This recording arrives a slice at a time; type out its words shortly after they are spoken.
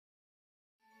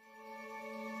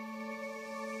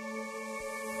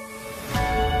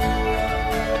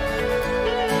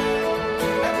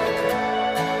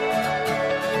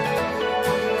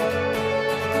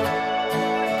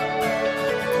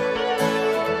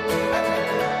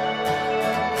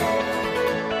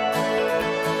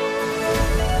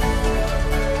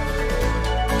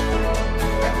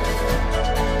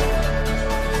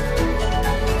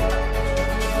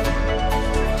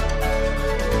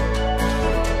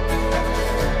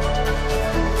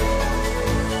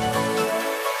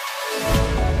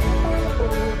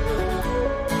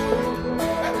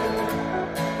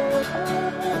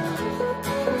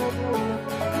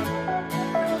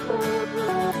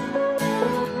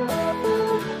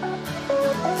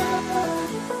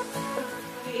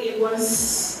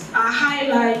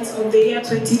of the year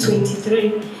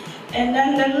 2023. And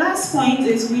then the last point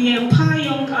is we empower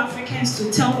young Africans to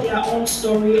tell their own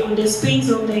story on the space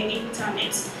of the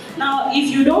internet. Now, if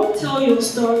you don't tell your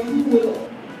story, who will?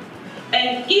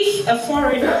 And if a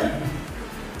foreigner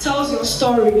tells your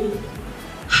story,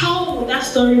 how will that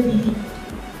story be?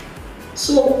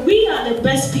 So we are the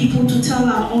best people to tell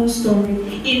our own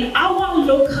story in our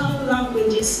local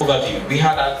languages. Overview. We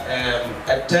had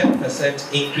a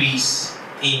 10% increase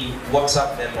in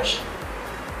WhatsApp membership.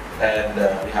 And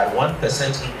we had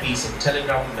 1% increase in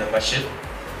Telegram membership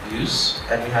use,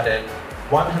 and we had a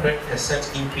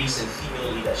 100% increase in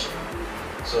female leadership.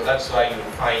 So that's why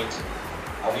you'll find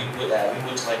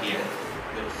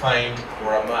you'll find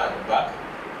Morama at the back,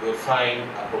 you'll find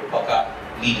Akropaka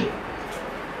leading.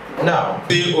 Now,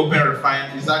 the Open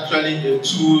Refine is actually a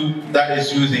tool that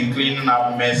is used in cleaning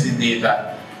up messy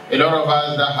data. A lot of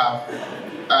us that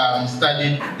have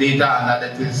studied data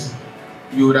analytics,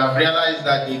 you would have realized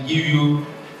that they give you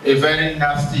a very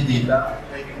nasty data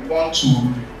and you want to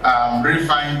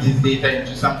refine this data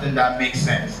into something that makes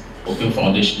sense. Open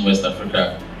Foundation West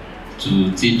Africa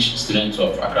to teach students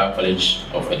of Accra College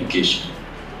of Education.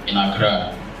 In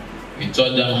Accra, we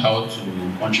taught them how to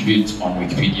contribute on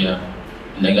Wikipedia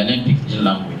in the Ghanaian Pidgin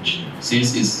language,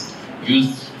 since it's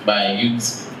used by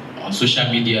youth on social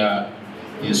media,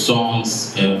 in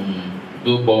songs,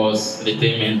 billboards,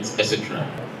 entertainment, etc.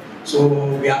 So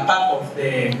we are part of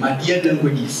the Ghanaian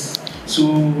Languages.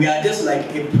 So we are just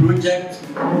like a project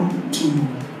to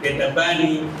the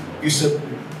Dagbani User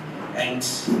Group. And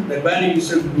the Dagbani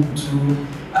User Group too,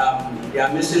 their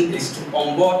mission is to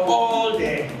onboard all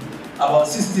the about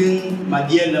 16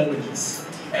 Ghanaian languages.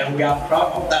 And we are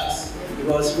proud of that.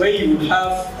 Because when you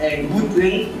have a good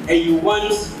thing and you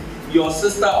want your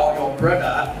sister or your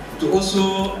brother to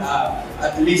also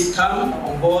at least come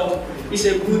on board, it's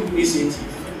a good initiative.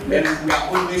 And we are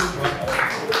always proud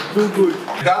of it. Good.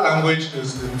 That language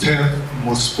is the 10th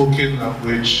most spoken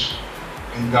language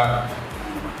in Ghana,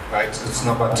 right? It's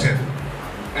number 10.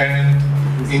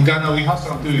 And in Ghana, we have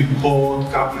something we call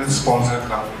government-sponsored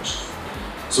language.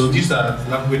 So these are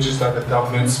languages that the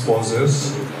government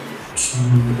sponsors to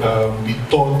be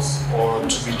taught or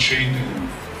to be trained in.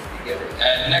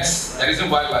 Next, the reason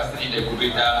why we are studying the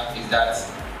Wikipedias is that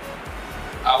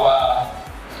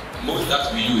most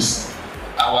that we use,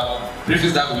 our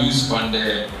prefix that we use on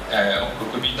the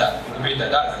Wikipedia,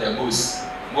 that's the most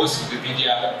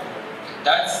Wikipedia.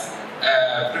 That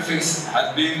prefix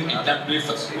has been a template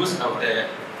for most of the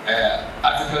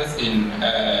articles in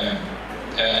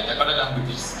the other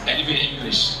languages and even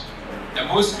English. The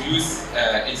most we use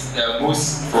is the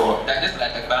most for that, just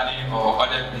like Dagbani or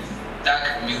other places.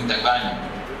 Dag means Dagbani.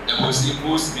 The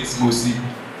most means mostly.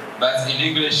 But in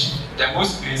English, the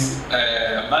most means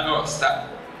manual of start,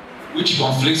 which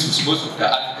conflicts with most of the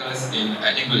articles in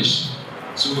English.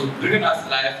 So bringing us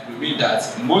live will mean that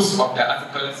most of the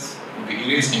articles will be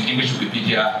erased in English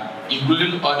Wikipedia,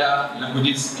 including other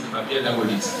languages in Ghanaian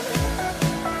languages.